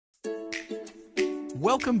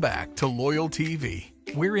Welcome back to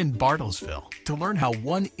LoyalTV. We're in Bartlesville to learn how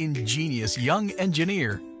one ingenious young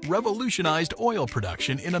engineer revolutionized oil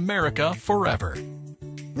production in America forever.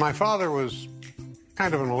 My father was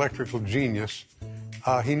kind of an electrical genius.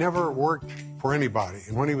 He never worked for anybody.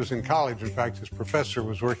 And when he was in college, in fact, his professor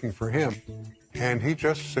was working for him. And he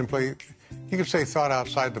just simply, you could say, thought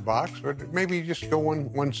outside the box, but maybe just go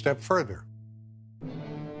one step further.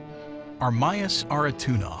 Armais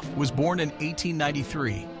Arutunoff was born in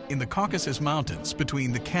 1893 in the Caucasus Mountains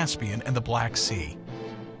between the Caspian and the Black Sea.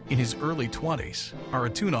 In his early 20s,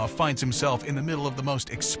 Arutunoff finds himself in the middle of the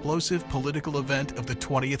most explosive political event of the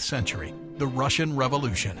 20th century, the Russian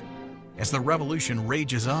Revolution. As the revolution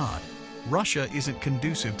rages on, Russia isn't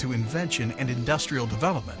conducive to invention and industrial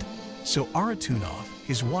development, so Arutunoff,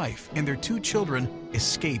 his wife, and their 2 children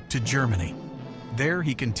escape to Germany. There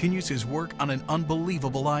he continues his work on an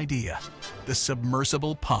unbelievable idea, the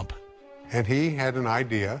submersible pump. And he had an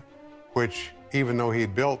idea which, even though he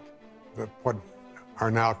had built what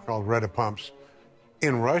are now called Reda pumps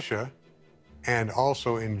in Russia and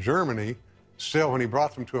also in Germany, still when he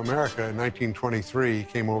brought them to America in 1923, he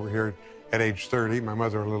came over here at age 30, my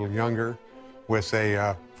mother a little younger, with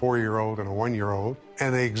a 4-year-old and a 1-year-old.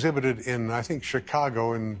 And they exhibited in, I think,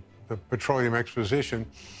 Chicago in the Petroleum Exposition.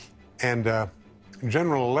 And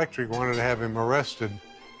General Electric wanted to have him arrested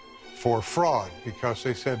for fraud because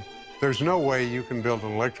they said, there's no way you can build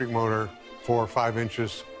an electric motor 4 or 5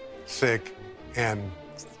 inches thick and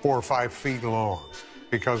 4 or 5 feet long,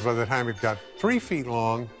 because by the time it got 3 feet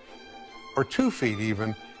long, or 2 feet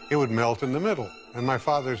even, it would melt in the middle. And my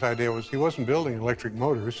father's idea was he wasn't building electric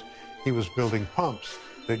motors, he was building pumps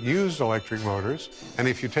that used electric motors. And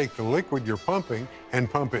if you take the liquid you're pumping and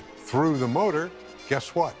pump it through the motor,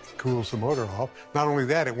 guess what? It cools the motor off. Not only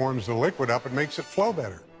that, it warms the liquid up, it makes it flow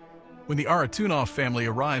better. When the Arutunoff family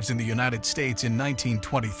arrives in the United States in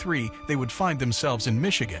 1923, they would find themselves in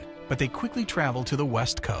Michigan, but they quickly traveled to the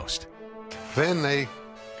West Coast. Then they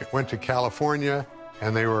went to California,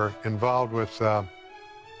 and they were involved with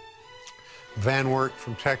Van Wert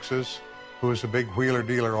from Texas, who was a big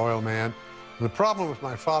wheeler-dealer oil man. And the problem with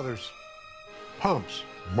my father's pumps,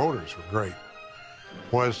 motors were great,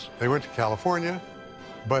 was they went to California,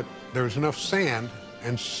 but there was enough sand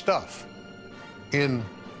and stuff in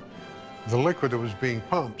the liquid that was being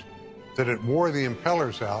pumped that it wore the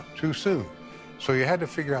impellers out too soon. So you had to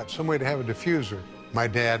figure out some way to have a diffuser. My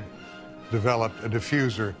dad developed a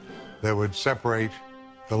diffuser that would separate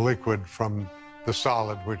the liquid from the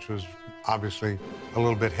solid, which was obviously a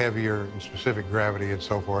little bit heavier in specific gravity and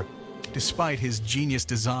so forth. Despite his genius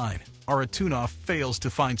design, Arutunoff fails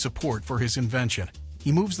to find support for his invention.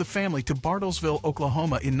 He moves the family to Bartlesville,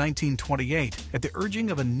 Oklahoma in 1928 at the urging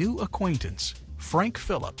of a new acquaintance, Frank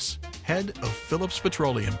Phillips, head of Phillips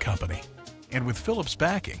Petroleum Company. And with Phillips'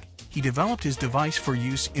 backing, he developed his device for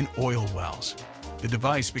use in oil wells. The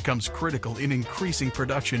device becomes critical in increasing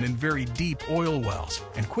production in very deep oil wells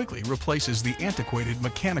and quickly replaces the antiquated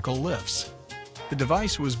mechanical lifts. The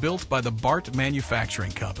device was built by the Bart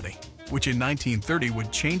Manufacturing Company, which in 1930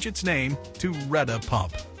 would change its name to Reda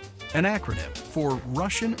Pump, an acronym for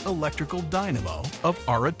Russian Electrical Dynamo of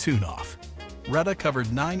Arutunoff. Reda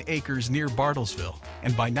covered 9 acres near Bartlesville,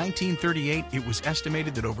 and by 1938 it was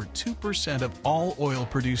estimated that over 2% of all oil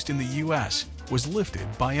produced in the U.S. was lifted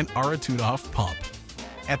by an Arutunoff pump.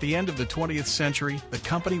 At the end of the 20th century, the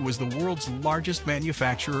company was the world's largest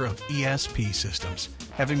manufacturer of ESP systems,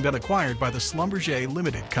 having been acquired by the Schlumberger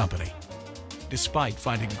Limited Company. Despite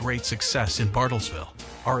finding great success in Bartlesville,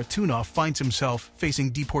 Arutunoff finds himself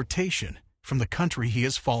facing deportation from the country he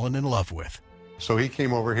has fallen in love with. So he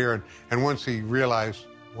came over here, and once he realized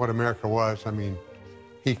what America was, I mean,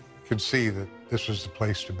 he could see that this was the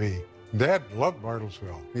place to be. Dad loved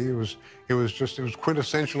Bartlesville. It was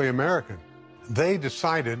quintessentially American. They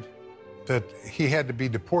decided that he had to be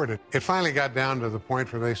deported. It finally got down to the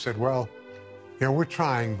point where they said, well, you know, we're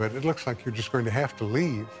trying, but it looks like you're just going to have to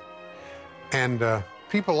leave. And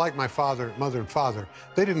people like my mother and father,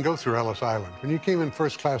 they didn't go through Ellis Island. When you came in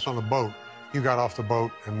first class on a boat, you got off the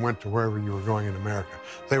boat and went to wherever you were going in America.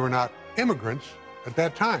 They were not immigrants at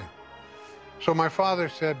that time. So my father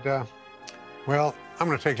said, well, I'm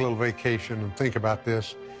going to take a little vacation and think about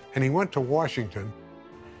this. And he went to Washington,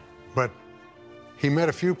 but he met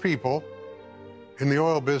a few people in the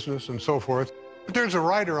oil business and so forth. But there's a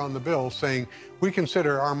writer on the bill saying, we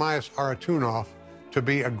consider Armais Arutunoff to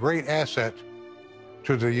be a great asset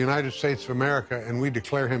to the United States of America, and we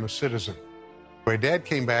declare him a citizen. My dad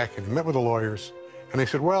came back and he met with the lawyers, and they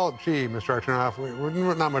said, well, gee, Mr. Arutunoff,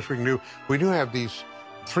 we're not much we can do. We do have these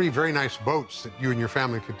 3 very nice boats that you and your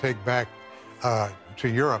family could take back to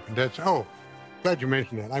Europe. And Dad said, oh, Glad you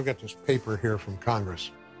mentioned that. I've got this paper here from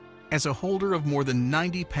Congress. As a holder of more than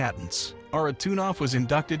 90 patents, Arutunoff was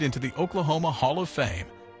inducted into the Oklahoma Hall of Fame.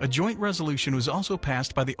 A joint resolution was also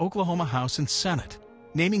passed by the Oklahoma House and Senate,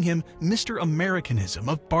 naming him Mr. Americanism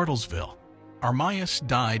of Bartlesville. Armais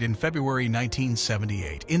died in February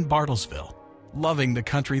 1978 in Bartlesville, loving the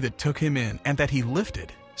country that took him in and that he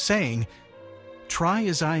lifted, saying, "Try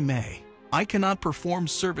as I may, I cannot perform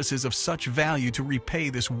services of such value to repay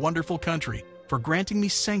this wonderful country for granting me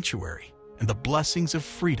sanctuary and the blessings of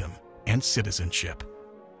freedom and citizenship."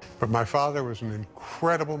 But my father was an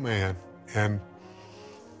incredible man, and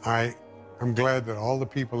I'm glad that all the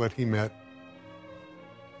people that he met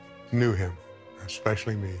knew him,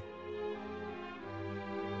 especially me.